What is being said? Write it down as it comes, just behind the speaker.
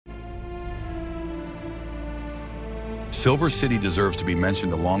Silver City deserves to be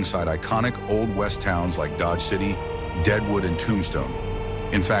mentioned alongside iconic Old West towns like Dodge City, Deadwood, and Tombstone.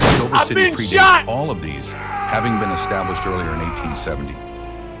 In fact, Silver City predates all of these, having been established earlier in 1870.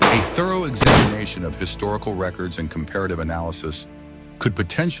 A thorough examination of historical records and comparative analysis could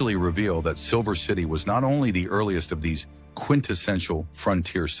potentially reveal that Silver City was not only the earliest of these quintessential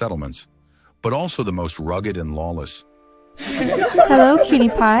frontier settlements, but also the most rugged and lawless. Hello, cutie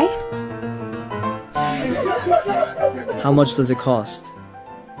pie. How much does it cost?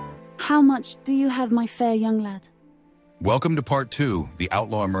 How much do you have, my fair young lad? Welcome to Part 2, The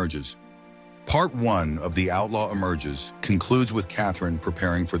Outlaw Emerges. Part 1 of The Outlaw Emerges concludes with Catherine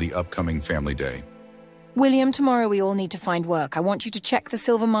preparing for the upcoming family day. William, tomorrow we all need to find work. I want you to check the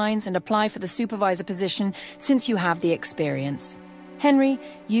silver mines and apply for the supervisor position since you have the experience. Henry,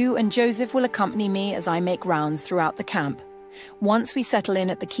 you and Joseph will accompany me as I make rounds throughout the camp. Once we settle in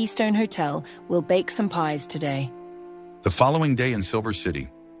at the Keystone Hotel, we'll bake some pies today. The following day in Silver City.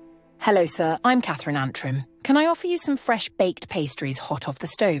 Hello, sir. I'm William Antrim. Can I offer you some fresh baked pastries hot off the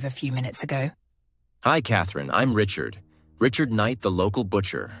stove a few minutes ago? Hi, Catherine. I'm Richard. Richard Knight, the local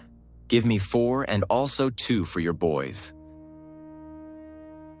butcher. Give me 4 and also 2 for your boys.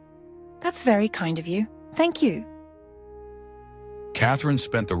 That's very kind of you. Thank you. Catherine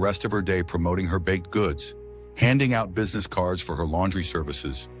spent the rest of her day promoting her baked goods, handing out business cards for her laundry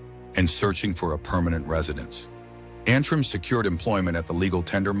services, and searching for a permanent residence. Antrim secured employment at the legal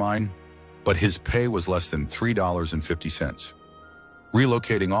tender mine, but his pay was less than $3.50.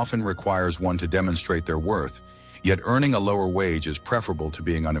 Relocating often requires one to demonstrate their worth, yet earning a lower wage is preferable to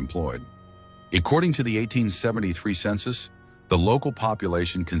being unemployed. According to the 1873 census, the local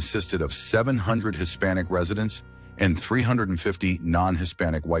population consisted of 700 Hispanic residents and 350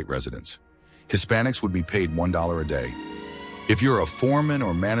 non-Hispanic white residents. Hispanics would be paid $1 a day. If you're a foreman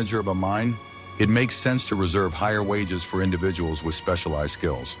or manager of a mine, it makes sense to reserve higher wages for individuals with specialized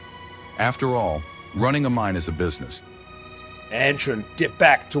skills. After all, running a mine is a business. Antrim, get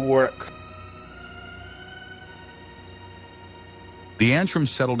back to work. The Antrims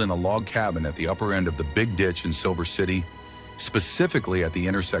settled in a log cabin at the upper end of the Big Ditch in Silver City, specifically at the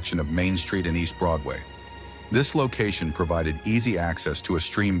intersection of Main Street and East Broadway. This location provided easy access to a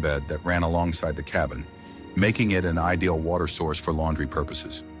stream bed that ran alongside the cabin, making it an ideal water source for laundry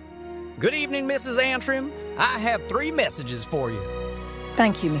purposes. Good evening, Mrs. Antrim. I have 3 messages for you.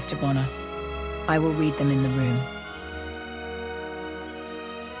 Thank you, Mr. Bonner. I will read them in the room.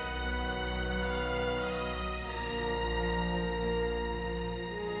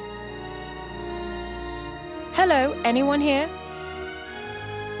 Hello, anyone here?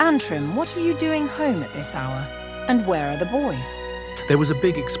 Antrim, what are you doing home at this hour? And where are the boys? There was a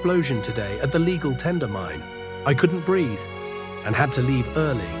big explosion today at the legal tender mine. I couldn't breathe and had to leave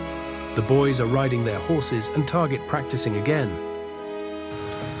early. The boys are riding their horses and target practicing again.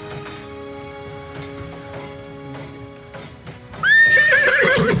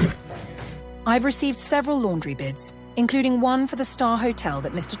 I've received several laundry bids, including one for the Star Hotel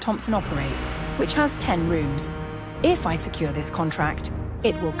that Mr. Thompson operates, which has 10 rooms. If I secure this contract,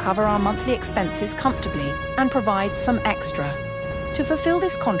 it will cover our monthly expenses comfortably and provide some extra. To fulfill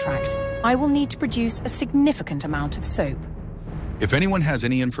this contract, I will need to produce a significant amount of soap. If anyone has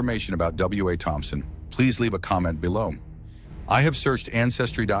any information about W.A. Thompson, please leave a comment below. I have searched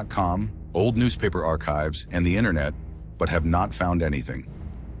Ancestry.com, old newspaper archives, and the internet, but have not found anything.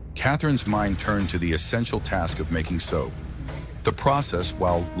 Catherine's mind turned to the essential task of making soap. The process,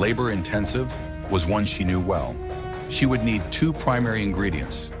 while labor-intensive, was one she knew well. She would need 2 primary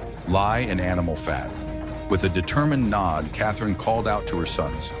ingredients, lye and animal fat. With a determined nod, Catherine called out to her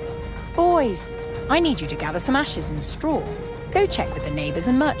sons. Boys, I need you to gather some ashes and straw. Go check with the neighbors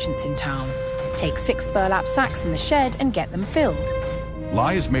and merchants in town. Take 6 burlap sacks in the shed and get them filled.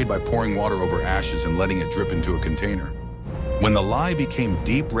 Lye is made by pouring water over ashes and letting it drip into a container. When the lye became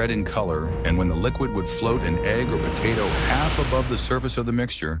deep red in color and when the liquid would float an egg or potato half above the surface of the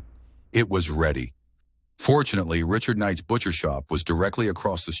mixture, it was ready. Fortunately, Richard Knight's butcher shop was directly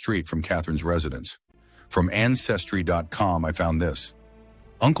across the street from Catherine's residence. From Ancestry.com, I found this.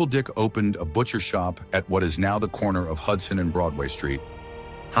 Uncle Dick opened a butcher shop at what is now the corner of Hudson and Broadway Street.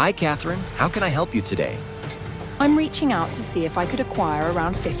 Hi, Catherine. How can I help you today? I'm reaching out to see if I could acquire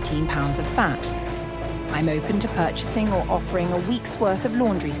around 15 pounds of fat. I'm open to purchasing or offering a week's worth of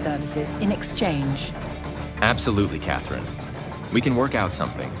laundry services in exchange. Absolutely, Catherine. We can work out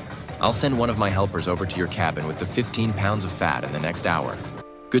something. I'll send one of my helpers over to your cabin with the 15 pounds of fat in the next hour.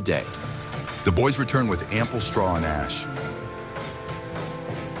 Good day. The boys returned with ample straw and ash.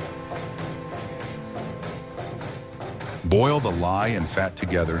 Boil the lye and fat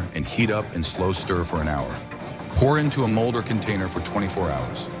together and heat up in slow stir for an hour. Pour into a molder container for 24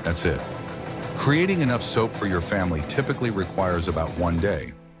 hours. That's it. Creating enough soap for your family typically requires about 1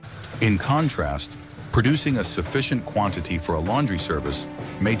 day. In contrast, producing a sufficient quantity for a laundry service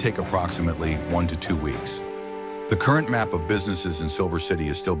may take approximately 1 to 2 weeks. The current map of businesses in Silver City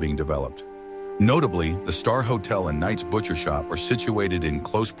is still being developed. Notably, the Star Hotel and Knight's Butcher Shop are situated in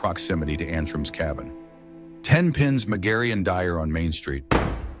close proximity to Antrim's cabin. 10 Pins McGarry and Dyer on Main Street.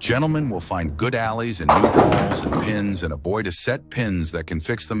 Gentlemen will find good alleys and new balls and pins and a boy to set pins that can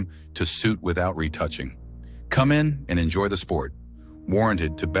fix them to suit without retouching. Come in and enjoy the sport,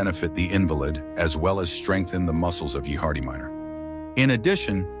 warranted to benefit the invalid as well as strengthen the muscles of ye hardy miner. In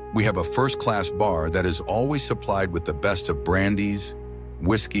addition, we have a first-class bar that is always supplied with the best of brandies,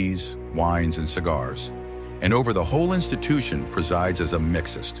 whiskeys, wines, and cigars. And over the whole institution presides as a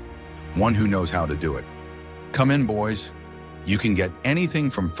mixist, one who knows how to do it. Come in, boys. You can get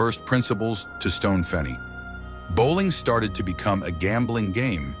anything from first principles to stone fenny. Bowling started to become a gambling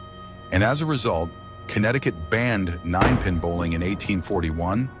game, and as a result, Connecticut banned 9-pin bowling in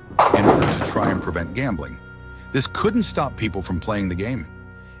 1841 in order to try and prevent gambling. This couldn't stop people from playing the game,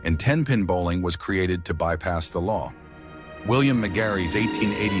 and 10-pin bowling was created to bypass the law. William McGarry's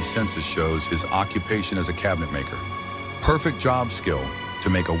 1880 census shows his occupation as a cabinet maker. Perfect job skill to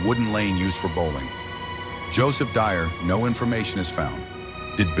make a wooden lane used for bowling. Joseph Dyer, no information is found.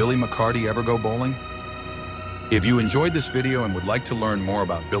 Did Billy McCarty ever go bowling? If you enjoyed this video and would like to learn more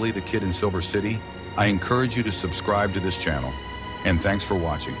about Billy the Kid in Silver City, I encourage you to subscribe to this channel. And thanks for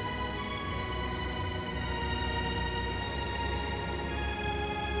watching.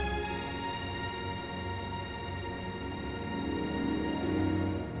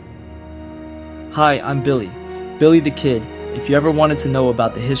 Hi, I'm Billy the Kid. If you ever wanted to know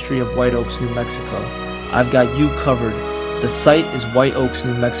about the history of White Oaks, New Mexico, I've got you covered. The site is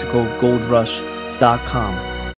whiteoaksnewmexicogoldrush.com.